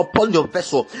rest upon your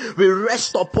vessel, will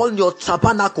rest upon your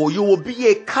tabernacle. You will be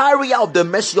a carrier of the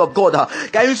mercy of God.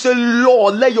 Can you say,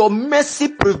 "Lord, let your mercy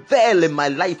prevail in my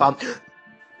life"?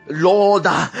 Lord,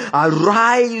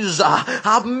 arise,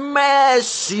 have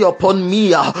mercy upon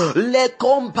me. Le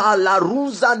compa la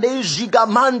runza de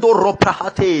gigamando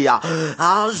roprahatea.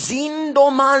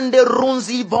 Azindo mande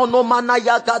runzi vono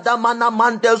manaya gada mana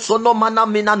mandel sono mana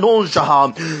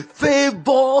minanoja.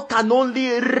 Favor can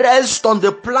only rest on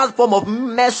the platform of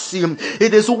mercy.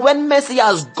 It is when mercy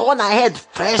has gone ahead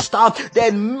first,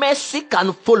 then mercy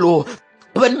can follow.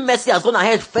 When mercy has gone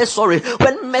ahead first,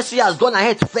 when mercy has gone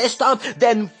ahead first,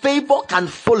 then favor can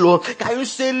follow. Can you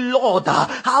say, Lord,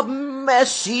 have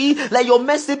mercy? Let your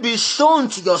mercy be shown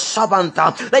to your servant.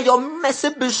 Let your mercy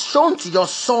be shown to your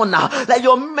son. Let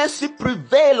your mercy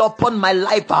prevail upon my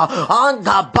life.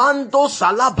 Angabando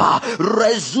salaba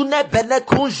rezune bele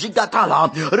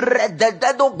kunjigatala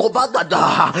redededo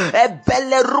gobagada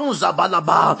ebele runza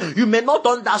balaba. You may not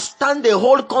understand the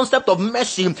whole concept of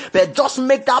mercy, but just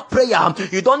make that prayer.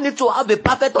 You don't need to have a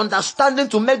perfect understanding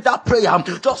to make that prayer.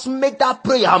 Just make that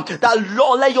prayer that,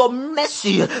 Lord, let your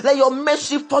mercy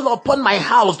fall upon my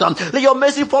house. Let your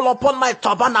mercy fall upon my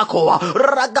tabernacle.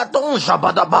 Ragadon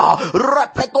jabadaba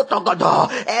repekotogada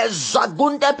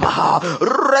ezagundepa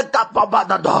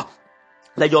regapabadada.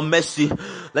 Let your mercy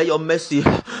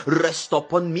rest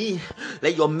upon me.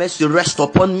 Let your mercy rest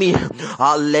upon me.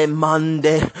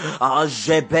 Alemande,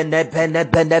 ajebene bene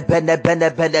bene bene bene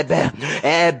bene be,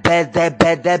 ebede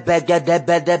bede bede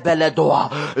bede bele doa,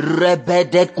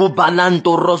 rebede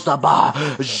kubanando rosaba,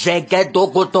 jegedo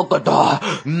gotogodo,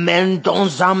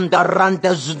 mendonzam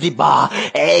darante Ziba,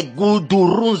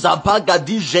 egudurunza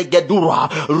bagadi jegedura,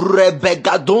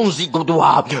 rebegadonzi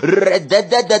godua,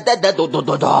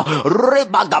 rededededededodododod.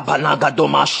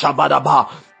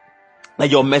 Let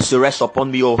your mercy rest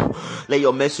upon me, oh. Let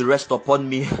your mercy rest upon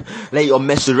me. Let your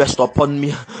mercy rest upon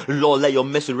me. Lord, let your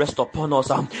mercy rest upon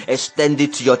us. Extend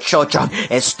it to your church.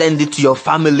 Extend it to your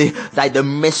family. That the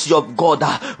mercy of God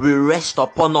will rest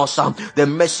upon us. The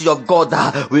mercy of God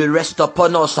will rest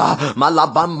upon us.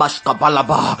 Malabambash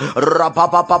kabalaba.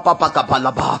 Rapapapapa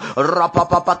kabalaba.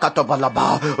 Rapapapa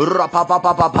katabalaba.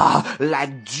 Rapapapapa.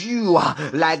 Like dew.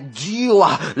 Like dew.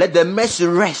 Let the mercy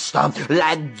rest.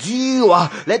 Like dew.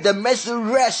 Let the mercy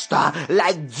rest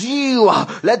like dew.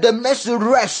 Let the mercy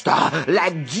rest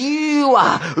like dew.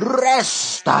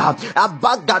 Rest.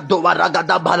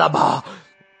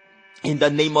 In the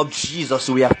name of Jesus,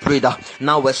 we have prayed.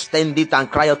 Now extend it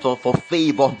and cry out for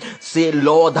favor. Say,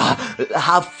 Lord,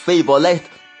 have favor. Let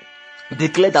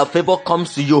declare that favor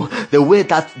comes to you. The way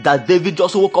that David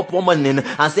just woke up one morning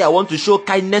and say, I want to show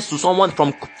kindness to someone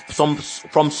from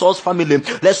Saul's family.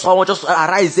 Let someone just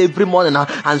arise every morning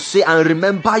and say and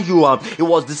remember you. It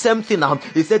was the same thing.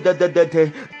 He said that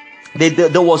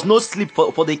there was no sleep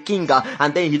for the king,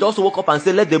 and then he just woke up and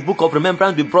said, let the book of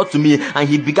remembrance be brought to me. And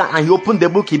he opened the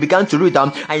book, he began to read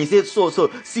and he said, so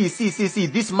see,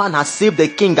 this man has saved the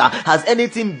king. Has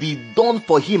anything been done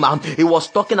for him? He was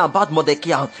talking about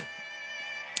Mordecai.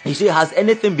 He said, has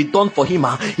anything been done for him?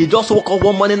 He just woke up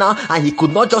one morning and he could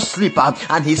not just sleep,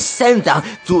 and he sent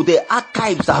to the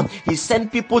archives. He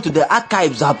sent people to the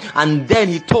archives, and then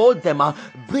he told them,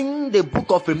 bring the book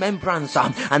of remembrance,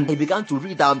 and they began to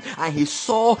read, and he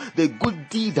saw the good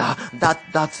deed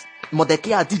that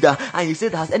Mordecai did, and he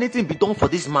said, has anything been done for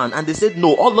this man? And they said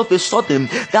no. All of a sudden,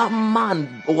 that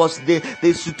man was the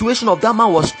situation of that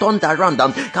man was turned around.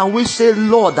 Can we say,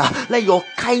 Lord, let your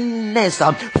kindness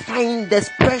find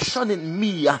expression in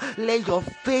me. Let your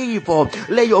favor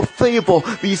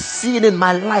be seen in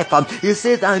my life. He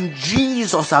said, and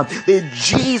Jesus, the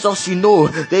Jesus,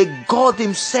 the God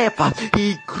himself,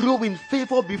 he grew in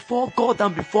favor before God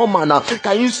and before man.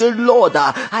 Can you say, Lord,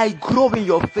 I grow in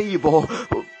your favor?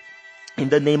 In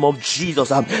the name of Jesus,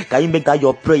 can you make that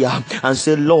your prayer and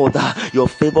say, Lord, your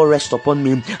favor rest upon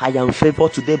me. I am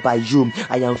favored today by you.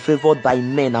 I am favored by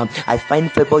men. I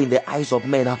find favor in the eyes of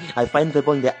men. I find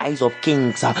favor in the eyes of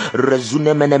kings.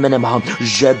 Rezune menemenema,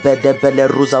 jebedebele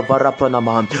ruzavara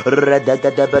pranama,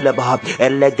 redegedebeleba,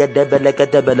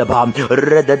 elegedebelekedebeleba,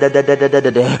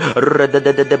 rededededededede,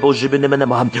 rededededebo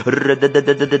jibinemenema,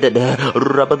 redededededede,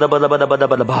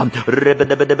 rabadabadabadabadabadaba,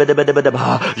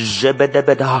 rebedebedebedebedeba,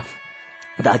 jebedebeda.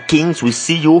 That kings will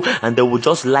see you and they will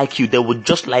just like you. They will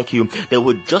just like you. They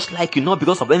will just like you, not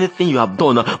because of anything you have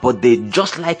done, but they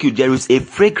just like you. There is a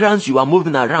fragrance you are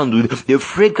moving around with, the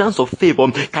fragrance of favor.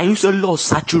 Can you say, Lord,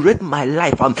 saturate my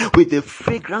life with the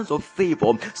fragrance of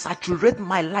favor? Saturate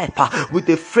my life with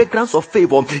the fragrance of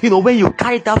favor. When you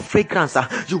carry that fragrance,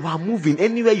 you are moving.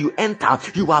 Anywhere you enter,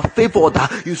 you are favored.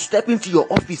 You step into your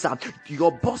office,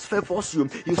 your boss favors you.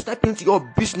 You step into your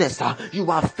business,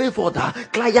 you are favored.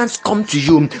 Clients come to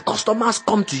you. Customers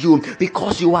come to you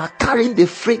because you are carrying the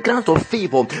fragrance of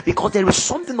favor, because there is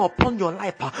something upon your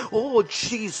life. Oh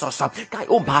Jesus,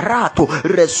 oh Barato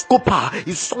Rescopa.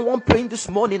 Is someone praying this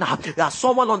morning that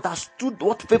someone understood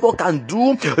what favor can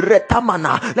do?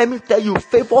 Retamana, let me tell you,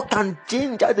 favor can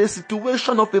change the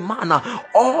situation of a man.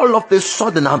 All of a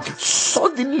sudden,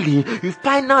 suddenly you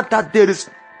find out that there is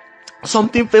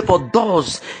something favor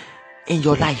does in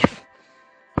your life.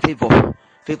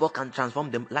 Favor can transform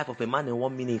the life of a man in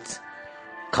 1 minute.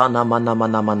 Kana mana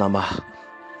mana mana ma.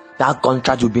 That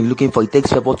contract you've been looking for, it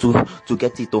takes Favour to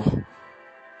get it. Oh.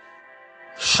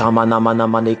 Shamana mana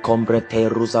mane kombrete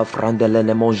ruza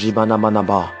frandelene monjibana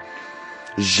manaba.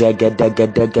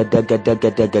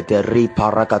 Jegedegedegedegedegede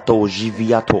riparakato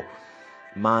jiviato.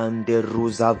 Mande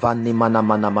ruza vani mana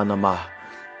mana manama.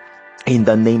 In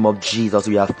the name of Jesus,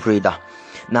 we have prayed.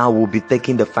 Now we'll be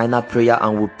taking the final prayer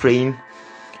and we're praying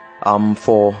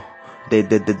for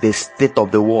the state of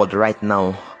the world right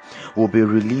now. We'll be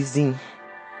releasing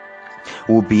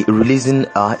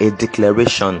a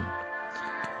declaration.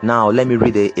 Now let me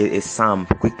read a psalm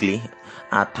quickly.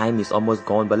 Our time is almost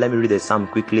gone, but let me read a psalm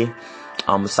quickly.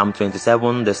 Psalm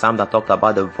 27, the psalm that talked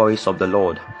about the voice of the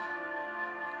Lord.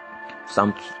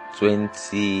 Psalm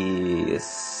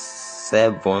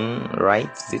 27,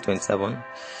 right? Is it 27?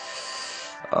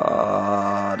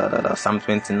 Psalm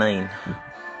 29.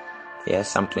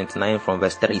 Yes, Psalm 29 from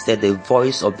verse 3. He said, the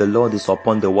voice of the Lord is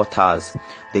upon the waters.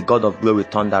 The God of glory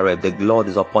thundereth. The Lord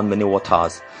is upon many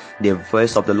waters. The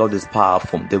voice of the Lord is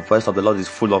powerful. The voice of the Lord is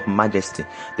full of majesty.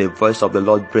 The voice of the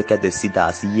Lord breaketh the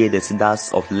cedars, yea, the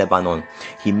cedars of Lebanon.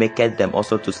 He maketh them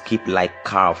also to skip like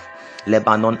calf.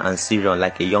 Lebanon and Syrian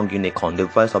like a young unicorn. The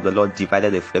voice of the Lord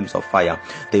divided the flames of fire.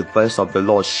 The voice of the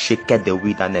Lord shaketh the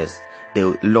wilderness.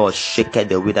 The Lord shaketh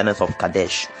the wilderness of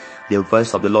Kadesh. The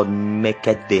voice of the Lord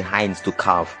maketh the hinds to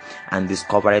calve and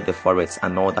discovereth the forests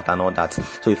and all that.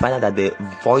 So we find out that the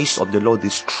voice of the Lord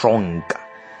is strong.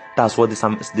 That's what this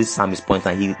psalm is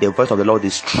pointing. The voice of the Lord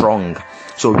is strong.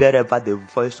 So wherever the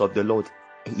voice of the Lord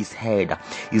is heard,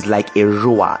 is like a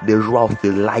roar, the roar of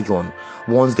the lion.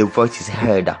 Once the voice is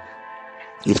heard,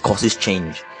 it causes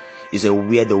change. It's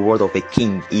where the word of a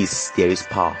king is, there is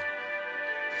power.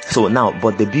 So now,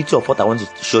 but the beauty of what I want to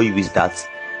show you is that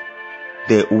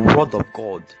the word of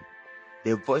God,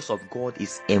 the voice of God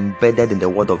is embedded in the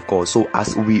word of God. So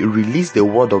as we release the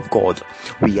word of God,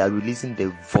 we are releasing the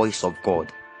voice of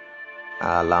God.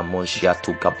 Did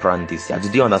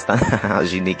you understand?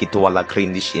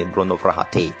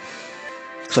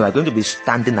 So we're going to be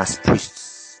standing as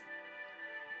priests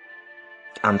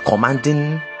and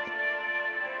commanding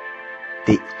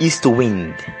the east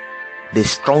wind, the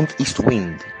strong east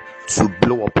wind, to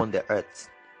blow upon the earth.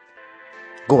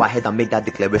 Go ahead and make that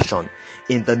declaration.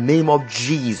 In the name of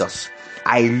Jesus,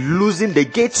 I loosen the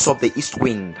gates of the east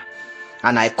wind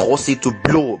and I cause it to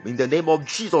blow. In the name of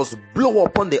Jesus, blow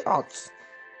upon the earth.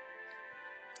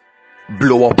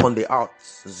 Blow upon the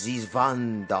earth.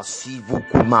 Zivanda sivu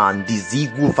kumandi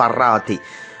zigu varate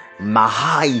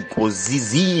mahaiko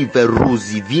zizi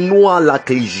veruzi vinua la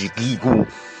klijigigu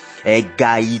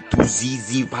egai tu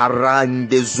zizi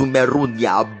varande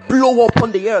zumerunia. Blow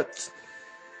upon the earth.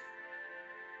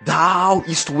 Thou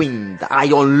east wind, I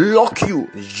unlock you.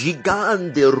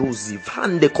 Gigante ruzi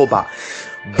vande koba.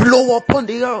 Blow upon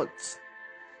the earth.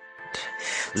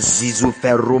 Zizu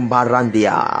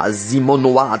ferumbarandia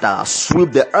zimonoada.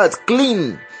 Sweep the earth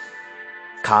clean.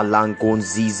 Kalangon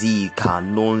zizi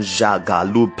kanonja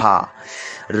galupa.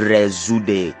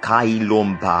 Rezude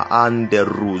kailomba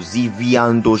anderu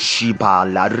ziviando shiba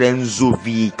la renzu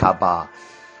vikaba.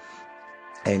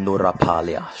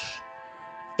 Enorapaliash.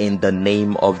 In the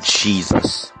name of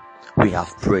Jesus, we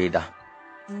have prayed.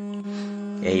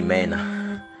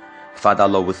 Amen. Father,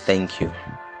 Lord, we thank you.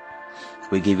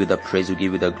 We give you the praise. We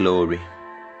give you the glory.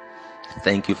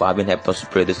 Thank you for having helped us to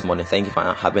pray this morning. Thank you for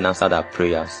having answered our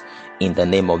prayers. In the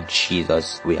name of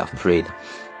Jesus, we have prayed.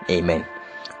 Amen.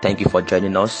 Thank you for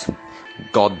joining us.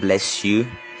 God bless you.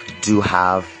 Do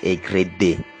have a great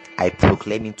day. I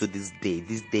proclaim into this day.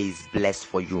 This day is blessed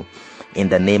for you. In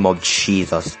the name of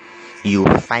Jesus. You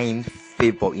will find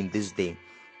favor in this day.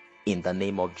 In the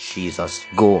name of Jesus.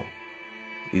 Go.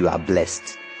 You are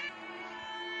blessed.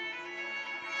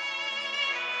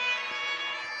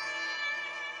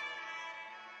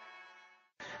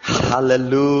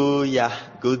 Hallelujah.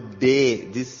 Good day.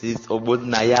 This is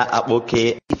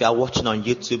Ogbonnaya-Akpokes. If you are watching on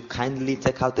YouTube, kindly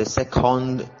take out a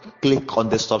second, click on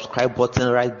the subscribe button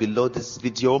right below this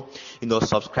video.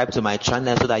 Subscribe to my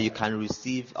channel so that you can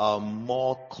receive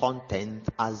more content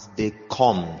as they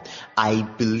come. I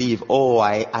believe,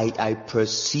 I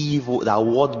perceive that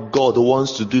what God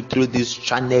wants to do through this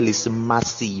channel is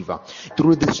massive.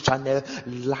 Through this channel,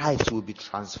 lives will be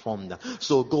transformed.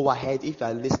 So go ahead. If you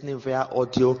are listening via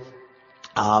audio,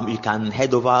 you can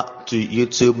head over to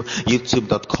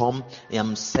youtube.com,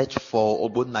 search for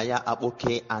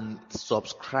Ogbonnaya-Akpokes and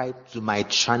subscribe to my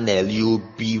channel. You'll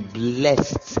be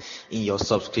blessed in your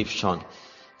subscription.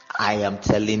 I am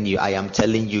telling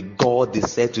you, God is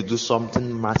said to do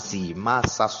something massive.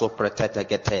 Masa so